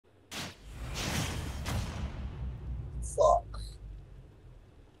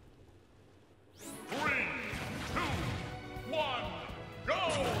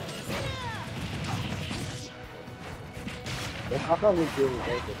I probably did with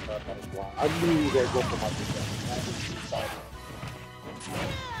both of them. That's why. I knew you were going to go for my defense. I just decided.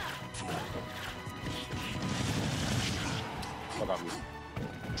 What about me?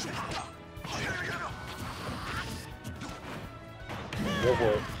 Go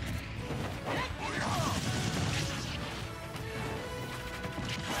for it.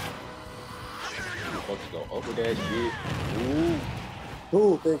 Supposed to go over that shit. Ooh.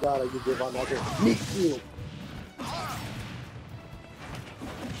 Ooh, thank God I you give on that sneak shield.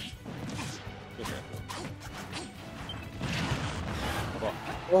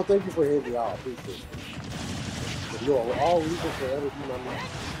 Well, thank you for hitting me out. Appreciate it. But you are all reason for everything on me.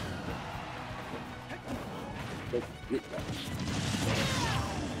 Let's get that.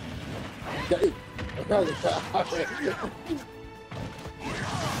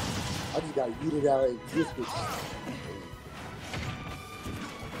 I just got yeeted out of existence.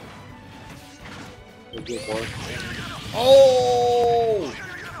 Oh!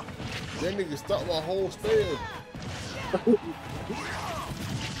 That nigga stopped my whole spell.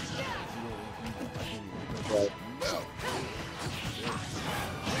 Right.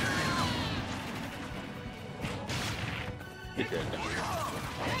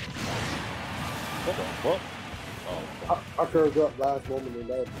 What the fuck? Oh, I curved up last moment and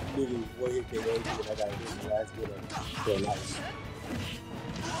that nigga way hit the way and I got hit in the last minute. So nice.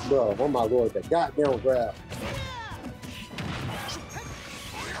 Bro, oh my lord, that goddamn grab.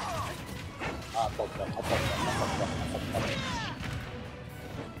 I fucked up.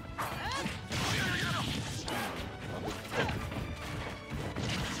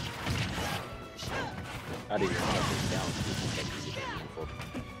 I didn't even know this down.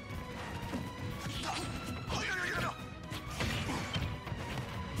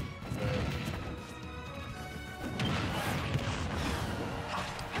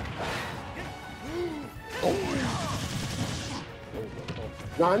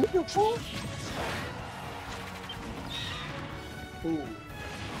 Nah, nigga, fool. Ooh.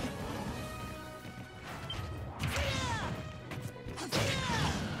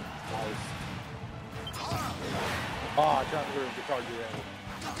 Nice. Oh, I tried to get target that.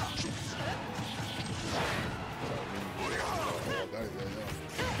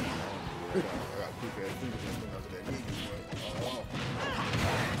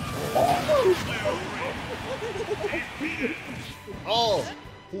 Oh,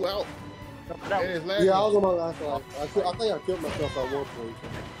 who out? Yeah, I was on my last life. I think I killed myself at one point.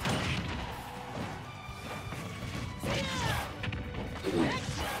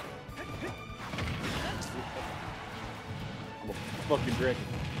 I'm a fucking dragon.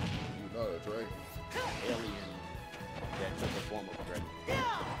 You know that's right. Alien that took the form of a dragon.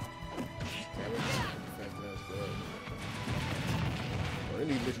 They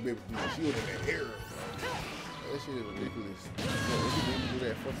need to let you be able to do the shield in that air. That shit is ridiculous. They should do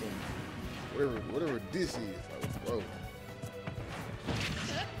that fucking whatever this is. Like, bro.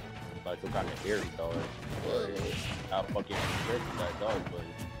 Like some kind of airy dog. I fucking respect that dog, but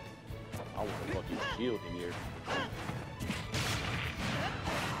I want a fucking shield in here.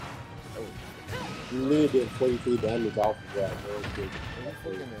 You really did 43 damage off of that, bro. Fucking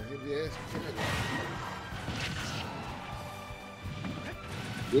heavy ass kid.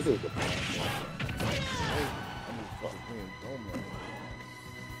 This is the plan. I'm just fucking playing dumb,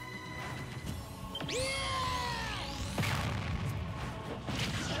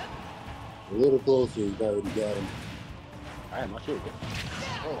 A little closer, you already got him. I had my shield. Oh,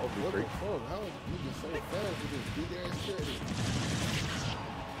 what the fuck? How is you get so fast with this big ass shit?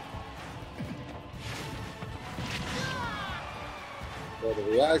 But the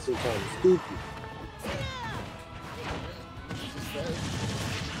reaction kind of stupid.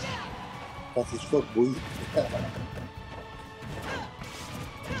 That's his fuck, boy.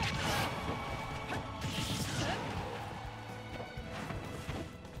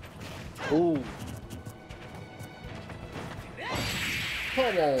 Ooh. Come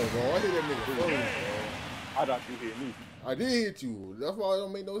on, bro. I hit that nigga first, bro. I thought you hit me. I did hit you. That's why it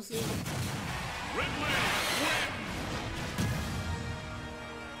don't make no sense.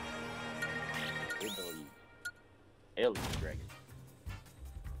 Alien dragon.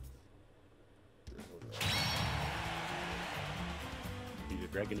 He's a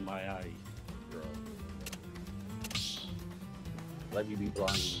dragon in my eyes. Bro. Let me be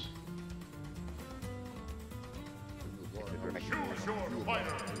blind.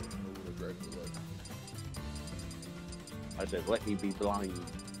 I said, let me be blind.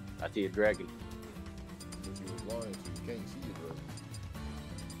 I see a dragon. If you were blind, so you can't see it, bro.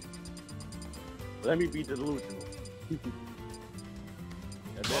 Let me be delusional.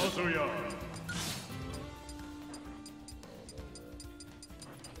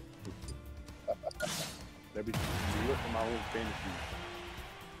 Maybe you look at my own fantasy.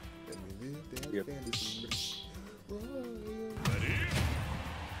 Let me live that Yep. fantasy.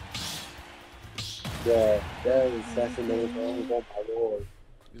 Yeah, that is such an old song. Oh my lord.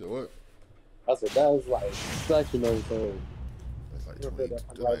 You know what? I said that was like such an old song. That's like You know, 20, that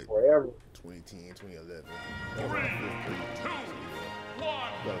that's like like forever. 2010, 2011. That was like 5th grade.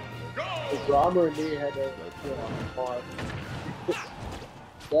 The drummer and me had that part.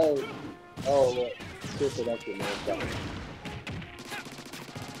 That was, oh look, good production, man.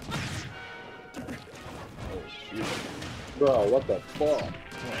 Oh shit. Bro, what the fuck?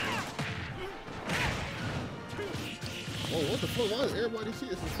 Oh, what the fuck? Why is everybody shit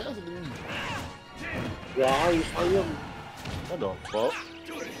so faster than me? Yeah, I am. What the fuck?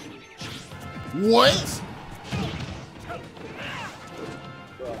 What?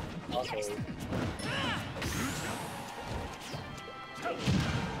 Bro, okay.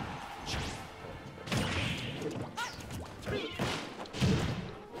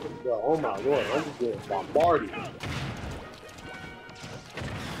 Bro, oh my lord, I'm just getting bombarded.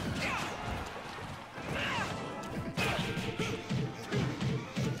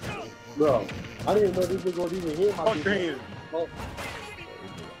 Bro, I didn't know this was gonna even hit my Oh, people. damn. Oh.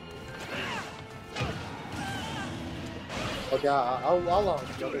 Okay, I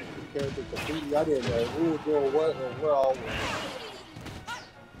lost the other characters completely. I didn't know who was doing what and where all was.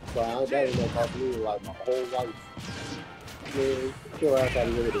 So that didn't know cost me like my whole life. Man, still have to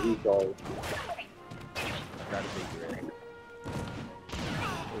look at the recall. I gotta take your ass.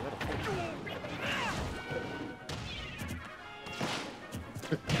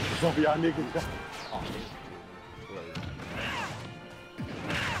 Some of y'all niggas got. Oh,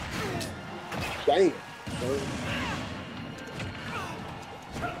 Damn.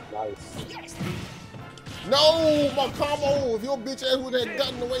 Nice. No, my combo. If your bitch ass would have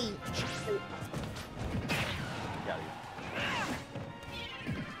gotten away. got it.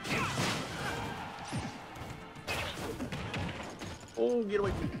 Oh, get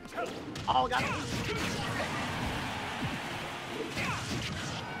away from me. Oh, got it.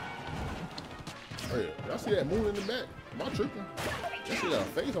 Oh, yeah. Y'all see that moon in the back? Am I tripping? That shit got a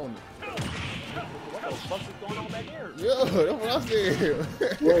face on it. What the fuck is going on back there? Yeah, that's what I said.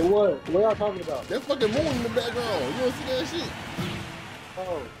 Wait, what? What y'all talking about? That fucking moon in the background. You don't see that shit?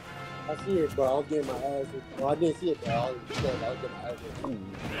 Oh, I see it, bro. I was getting my ass. Well, I didn't see it, bro. I was getting my ass. Ooh.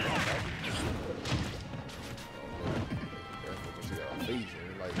 That's what she got a face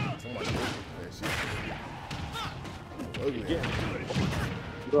and like somebody that shit. Ugly. Yeah.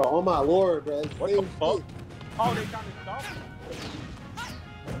 Bro, oh my lord, bro. It's What the same fuck? shit. Oh, they trying to stop me.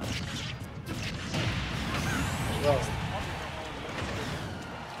 Bro,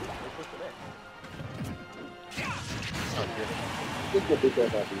 get the big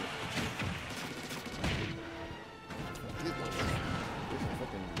ass out here. This is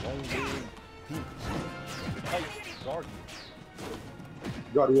fucking long leg pink shit. Hey, Guardian.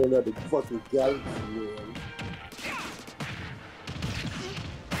 Guardian of the fucking galaxy, man.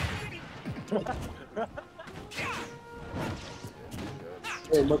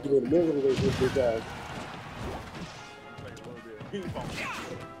 Hey, monkey in the middle of this big ass. Play a little bit of ping pong.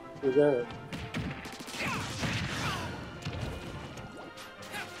 What's that?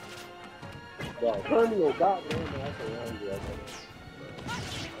 Bro, Permeal got man. That's a long way.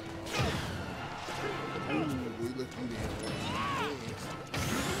 Ooh, boy, look you there.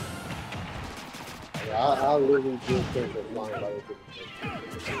 I literally just think of flying right into the thing.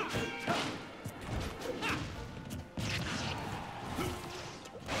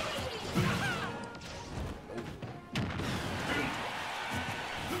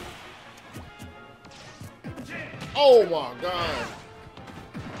 Oh my god.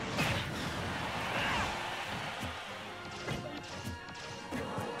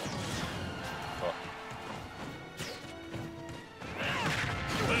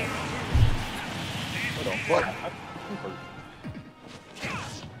 What?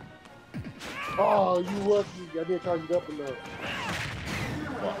 Oh, you lucky. I didn't charge it up enough.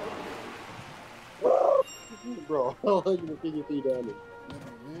 Bro, I was going to figure things damage.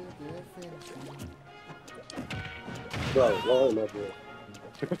 Bro, why not, bro?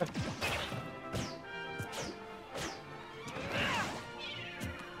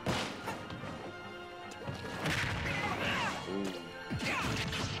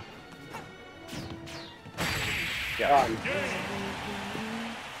 Yeah.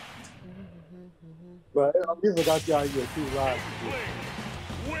 But I'm just got you out here 2 lives.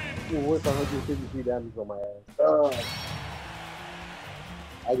 What's 153 damage on my ass?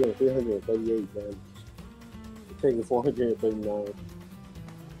 I get 338 damage. Taking 439%.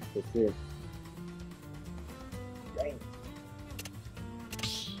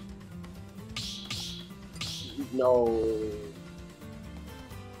 No.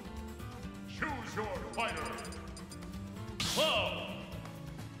 Choose your fighter. Club.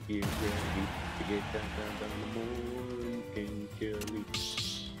 Get ready to get down the moon. Can kill me.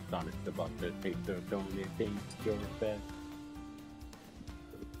 Sonic's about to take the throne and take your back.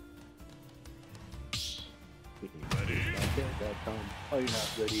 Ready? Oh, you're not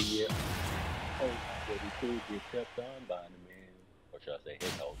ready yet. Oh, you're not ready to get stepped on by the man. Or should I say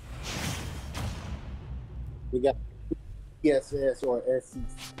his host? We got PSS or SC.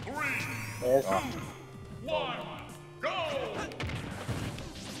 3, S. 2, 1, go!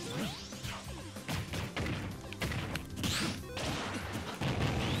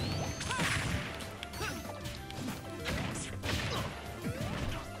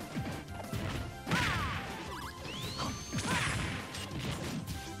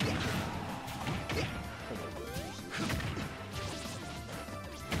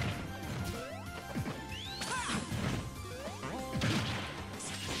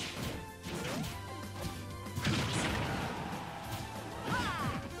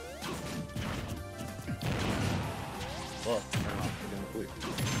 Oh, turn off. We're gonna quit.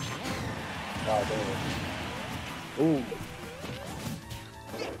 Oh, damn. Ooh.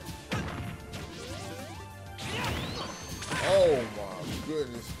 Oh my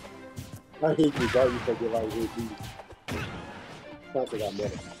goodness. I hate you, dog. You take it like this. Something got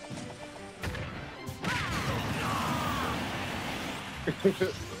better.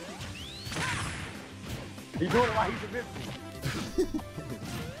 He's doing it like he's invincible.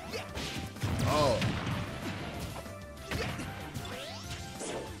 Oh.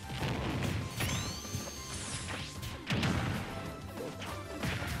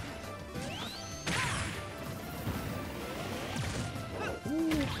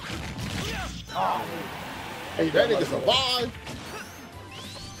 Hey, That nigga survived.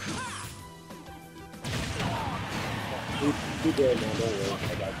 He dead now, don't worry.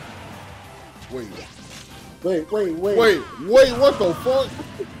 I got Wait. you. Wait. Wait, what the fuck?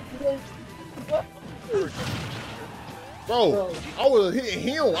 Bro, I was hitting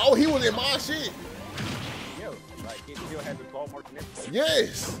him. He was in my shit. Yo, like, he still had the 12 marks and everything.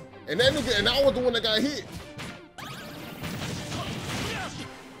 Yes. And that nigga, and I was the one that got hit.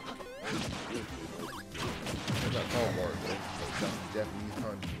 I got call marks, bro. That's Japanese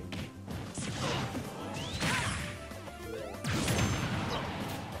honey.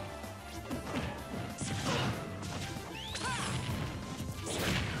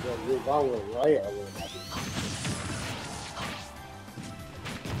 Yo, if I went right, I would have happened.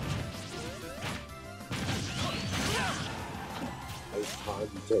 It's time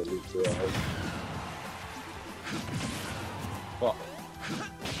to tell me to Fuck.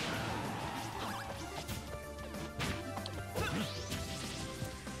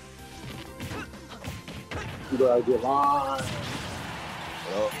 you gotta get on.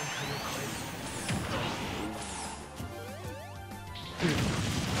 Well,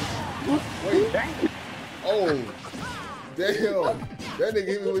 Wait, dang. oh, damn. That nigga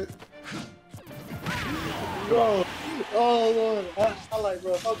hit me with. Bro, oh Lord, I like,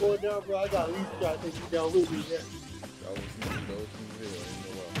 bro, if I'm going down, bro, I got at least try to take you down with me, man. That was easy, though. It was easy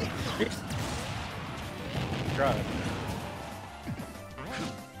as hell. I Try it.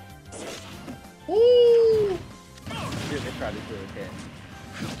 Woo! Yeah, they tried to kill a cat.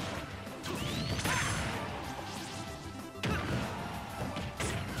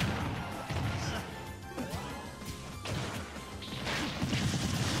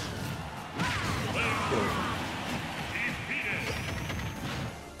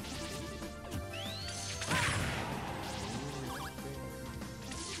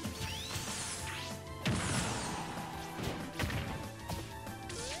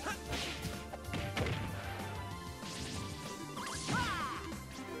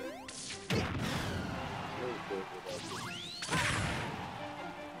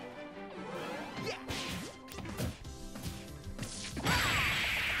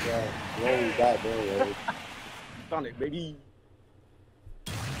 Yeah, roll back there, right? Sonic, baby.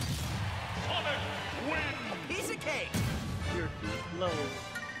 Sonic wins! Piece of cake. You're too slow.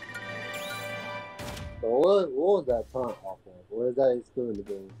 So what was that taunt off of? What is that still in the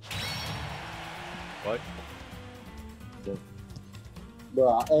game? What?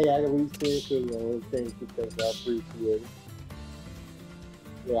 Bro, hey, I can reach it, thank you, because I appreciate it.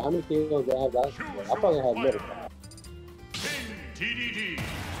 Yeah, how many kills do I have last year? I probably have better. King TDD.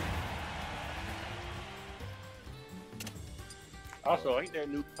 Also, ain't that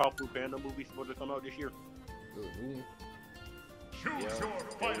new Kung Fu Panda movie supposed to come out this year? Choose Yeah, your they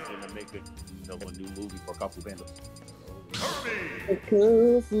was fighter. gonna make a new movie for Kung Fu Panda. Kirby.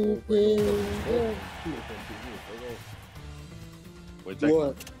 Kung Fu Panda. What's that?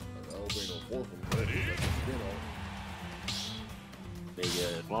 What? I don't bring no fourth from that. They,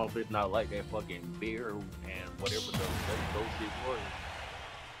 as long as it's not like that fucking beer and whatever those shit was.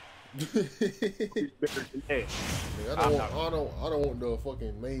 Better than that. I don't want the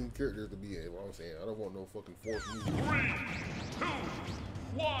fucking main characters to be in. What I'm saying, I don't want no fucking fourth movie. 3, 2,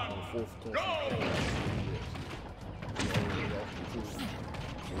 1, Fourth go!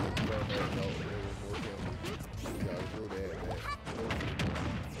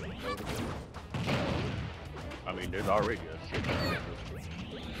 I mean, there's already a shit.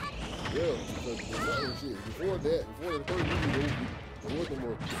 Yeah, because shit. Before the first movie, there wasn't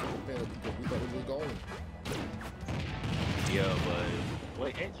more Panda because we thought it was gone. Yeah, but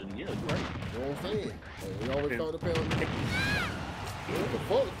wait, actually, yeah, you're right. You know what I'm saying? Like, we always found the Panda. What the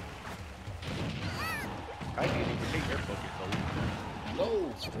fuck? I can't even take their fucking soul. No,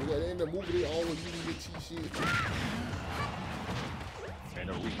 in the movie they always using the cheat shit. And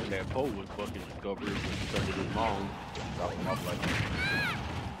the reason that Poe was fucking discovered was because of his mom dropping him off like that.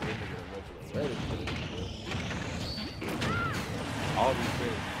 All these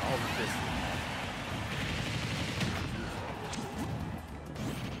things.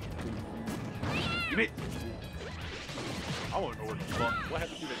 You bitch! I wanna know what the fuck. What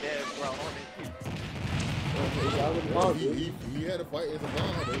happened to the dad while on that shit? He had a fight as a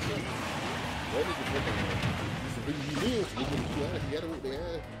mom. That nigga fucking, he lives. He had to work their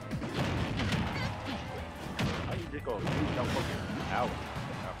ass. How you just gonna shoot your fucking hours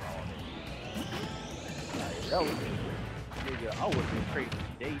after all that? Like, that was nigga, I would have been crazy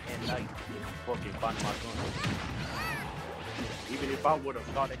day and night fucking finding my son. Even if I would have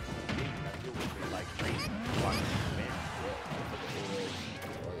thought it was me, I still would have been like crazy watching this man.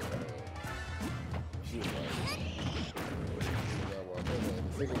 She was like,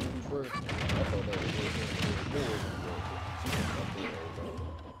 the second movie first, I thought that was more. She was up there all the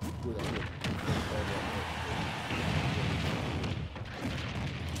time.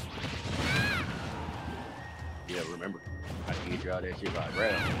 Yeah, remember, I can get all that shit by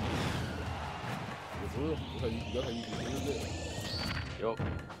Brad. It's real. That's how you can do that. Yup.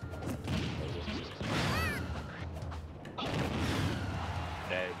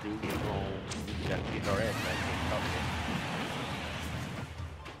 That dude is home. We got to get our ass back and talk to him.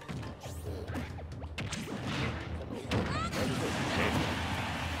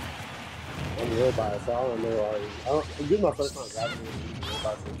 I'm a robot, so I don't know already. This is my first time driving a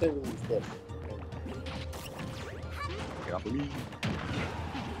robot, so I can't really step. I believe.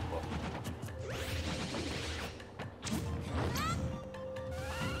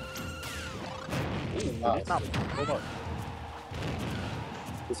 It's not so much.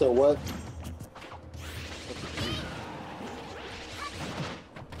 You said what?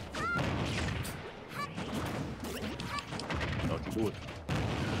 Don't you do it.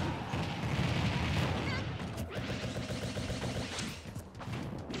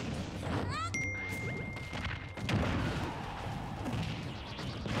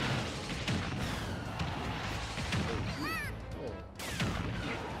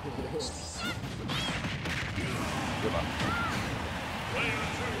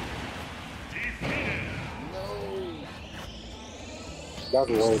 That's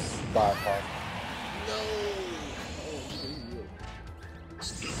the worst by far.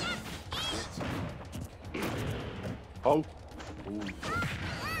 Oh.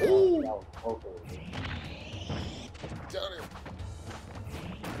 Ooh. That was okay. Johnny.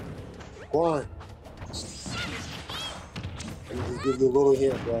 Go on. Let me just give you a little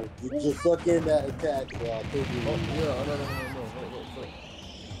hint, bro. You just suck in that attack, bro. I think you. Oh, yeah, no.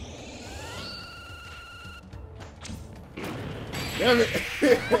 Damn it!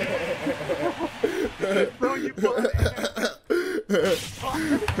 Bro, you put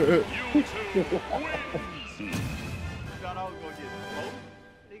You two win. thought I was gonna get smoked.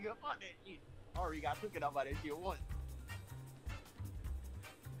 Nigga, fuck that shit. I already got took it off by that shit once.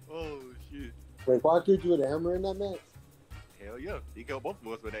 Oh shit. Wait, why killed you with a hammer in that match? Hell yeah. He killed both of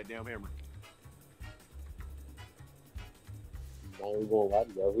us with that damn hammer. I ain't gonna lie to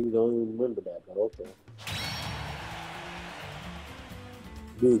you. We don't even remember that, but okay.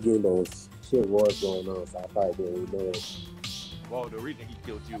 Big game those shit was going on, so I probably didn't know it. Well, the reason he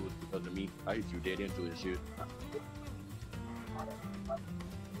killed you was because of me. I hit you dead into his shit.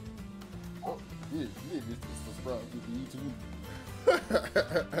 Oh, yeah, just subscribe to the YouTube.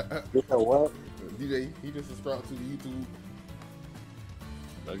 You know what? DJ, he just subscribed to the YouTube.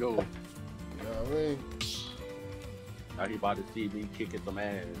 Let's go. You know what I mean? Now he about to see me kicking some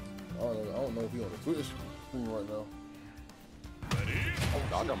ass. I don't know if he on the Twitch screen right now. Oh,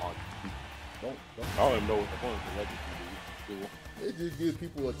 God, I'm on. Don't. I don't even know what the point of the legacy is. It just gives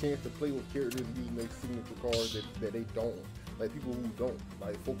people a chance to play with characters using their signature cards that they don't. Like people who don't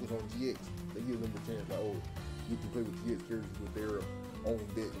like focus on GX, they give them a chance. Like, oh, you can play with GX characters with their own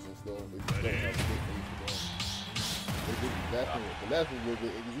decks and stuff. They just don't have a deck for them. The last one was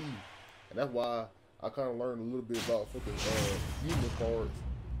with XZ, and that's why I kind of learned a little bit about fucking human cards,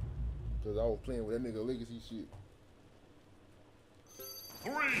 because I was playing with that nigga legacy shit.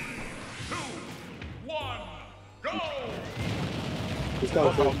 3, 2, 1, go! It's kind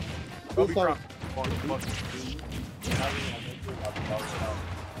of fun. Don't be It's kind trying to fucking dude.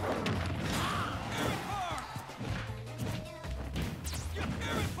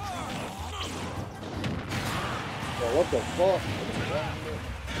 what the fuck?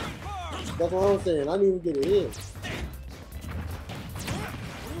 That's what I'm saying. I didn't even get it in.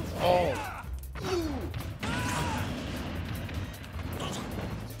 Oh.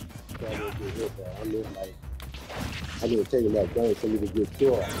 I need to take that gun so we can get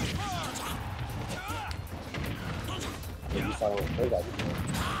killed.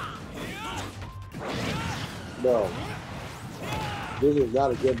 No. This is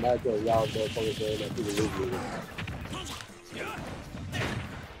not a good matchup, y'all motherfuckers saying that people lose with it.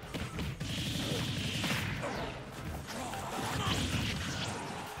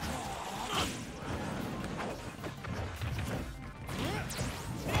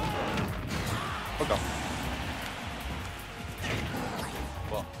 Okay.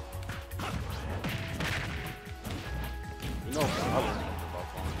 Well, you know, I was thinking about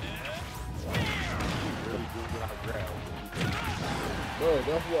something. Really good without grab. Bro,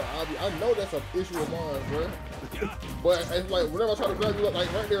 that's what I know that's an issue of mine, bro. But it's like whenever I try to grab you up,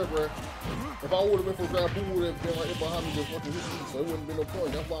 like right there, bro. If I would have been for grab, who would have been right there behind me just fucking hit me, so it wouldn't be no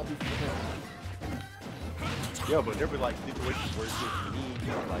point. That's why I'm Yeah, but there be like situations where it's just me,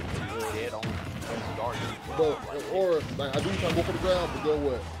 like head on guard. But or like I do try to go for the ground, but go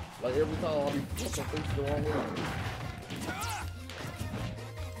what? Like every time I'll be fucking facing the wrong way.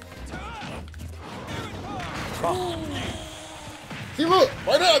 See, look,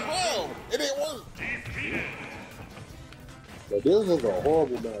 right there, ground. It didn't work. But this was a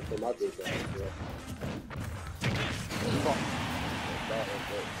horrible match for my good guys, bro.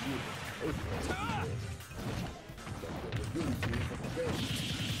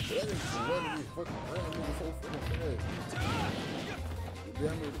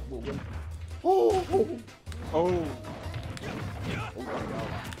 Oh.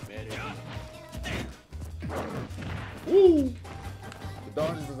 Ooh. The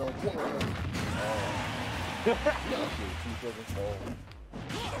Dodgers is on point right now.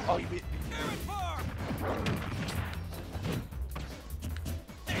 Oh, you bit.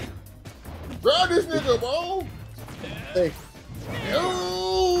 Grab this nigga, bro. Hey,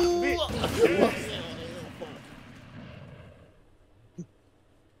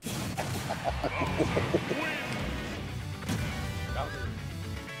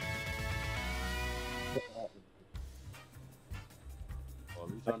 Well,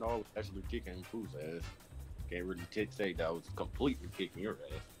 at least I know I was actually kicking Pooh's ass. Can't really say that I was completely kicking your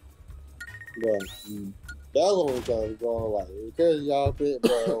ass. bro, that was only going like, because y'all fit,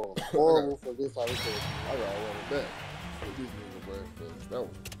 bro, horrible for this type of thing. I got one back. This nigga, bro.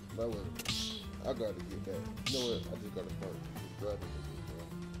 That was. I gotta get that. You know what? I just gotta start grabbing this,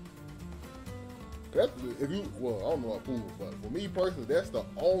 bro. That's if you. Well, I don't know about Puma, but for me personally, that's the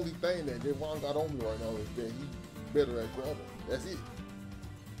only thing that Javon got on me right now is that he's better at grabbing. That's it.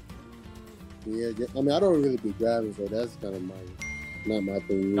 Yeah, I mean, I don't really be grabbing, so that's kind of not my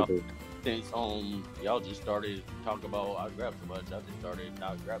thing No. either. Since y'all just started talking about I grab so much, I just started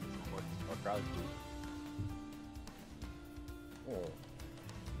not grabbing so much or trying to. Oh.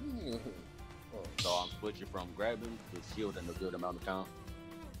 Yeah. So I'm switching from grabbing to shielding a good amount of time.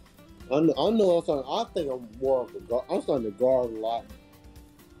 I know I'm starting, I think I'm more of a guard. I'm starting to guard a lot.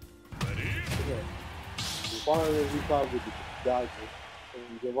 Yeah. Finally, we probably get the dodgers. And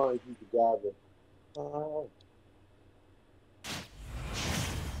you want to keep the dodger.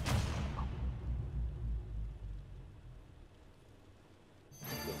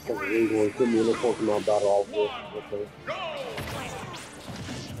 We're going to put me in a Pokemon battle off this. Okay.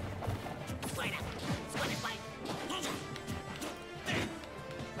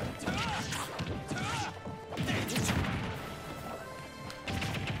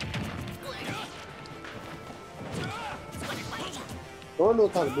 I don't know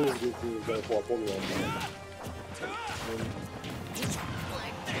what kind of moves this dude is going for a Pokemon.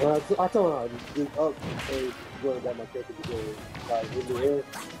 I tell him, just up, really got my character together. Like in the end,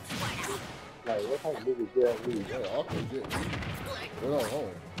 like what type of movie Jet Li? Yeah, awkward Jet Li. Went on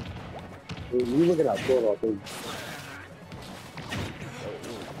home. You looking at Thor, I think.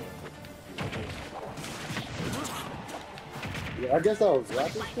 Yeah, I guess that was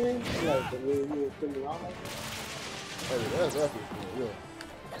Rapid thing. Like the way he was spinning around like that. Oh, yeah, that's Rapid. Yeah.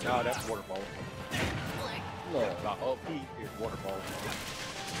 No, that's waterball. No. The up P is waterball.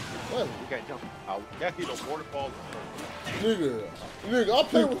 What? You can't jump out. That's either waterball or Nigga, I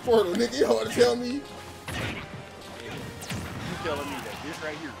play with Squirtle, nigga. You want to tell me? you telling me that this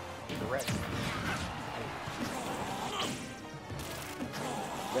right here is a rat?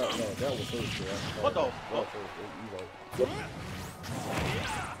 No, that was first. Yeah. What the That was fuck? first.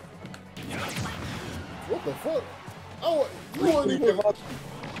 What the fuck? Oh, you weren't even.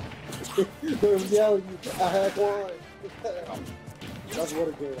 Yeah, I had one. That's what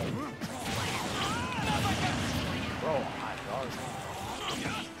it did. Bro, my God.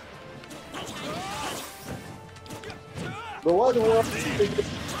 But what the one?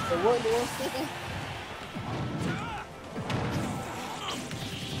 What the one second?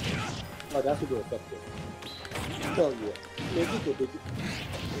 Oh, that's a good effective. Tell you, yeah, you could, bitch.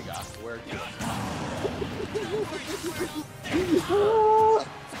 Nigga, I swear to you.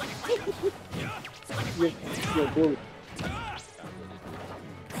 You're bully.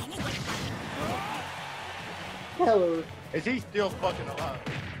 Hello. Is he still fucking alive?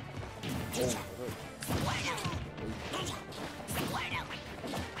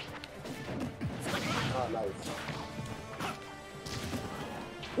 Oh, nice.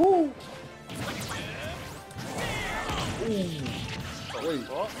 Woo! Wait,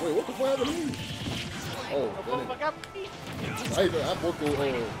 what the fuck happened to me? Oh, that nigga. I broke the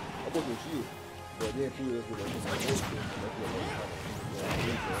shield. But then threw this with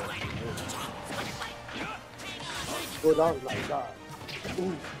Well, that was like God.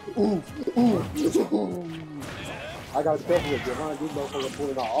 Ooh. I got to careful with behind this motherfucker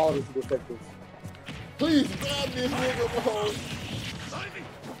pulling out all these defectives. Please grab this nigga, bro.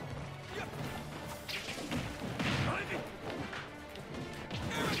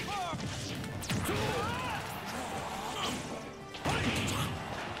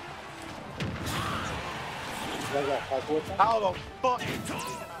 How the fuck?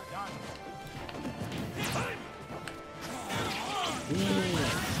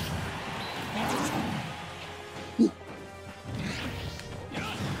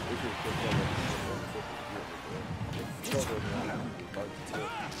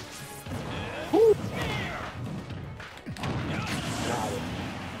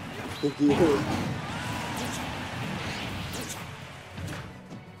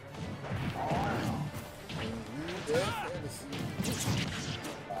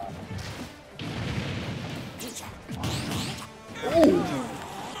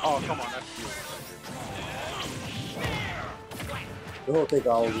 Oh, come on, that's cute. The whole thing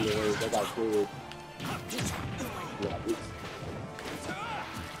got over the way. They got killed. Yeah,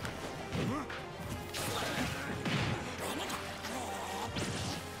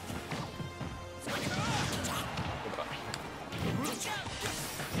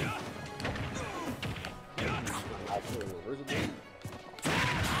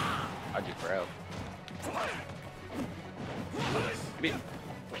 I just grabbed. Come here.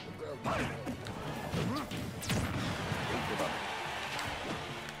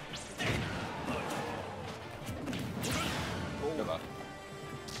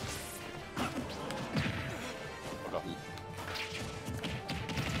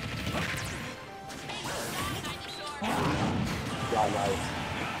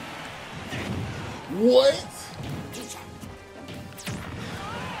 What?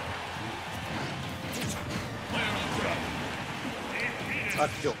 I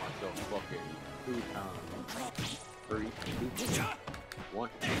killed myself fucking 2 times. 3, 2, 1.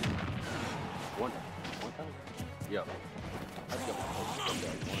 1 time? Yeah. I killed myself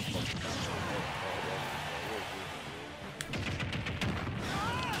one fucking time.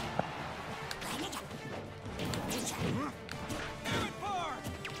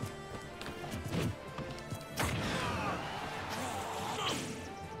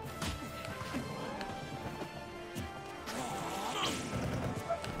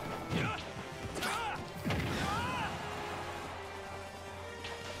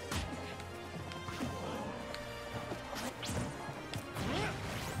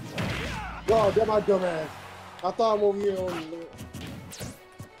 God, that's my dumb ass. I thought I'm over here on the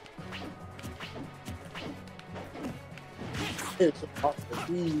it's off the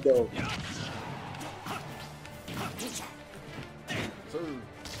speed though. Sir.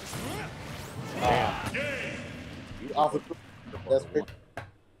 Damn. off of that's one.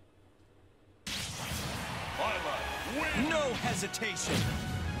 Lila, No hesitation.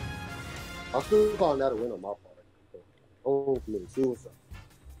 I'm still calling that a win on my part. Oh, committed suicide.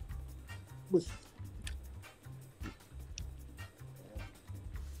 Which,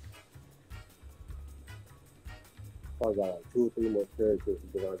 probably got like 2 or 3 more characters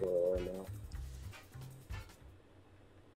that are going on right now.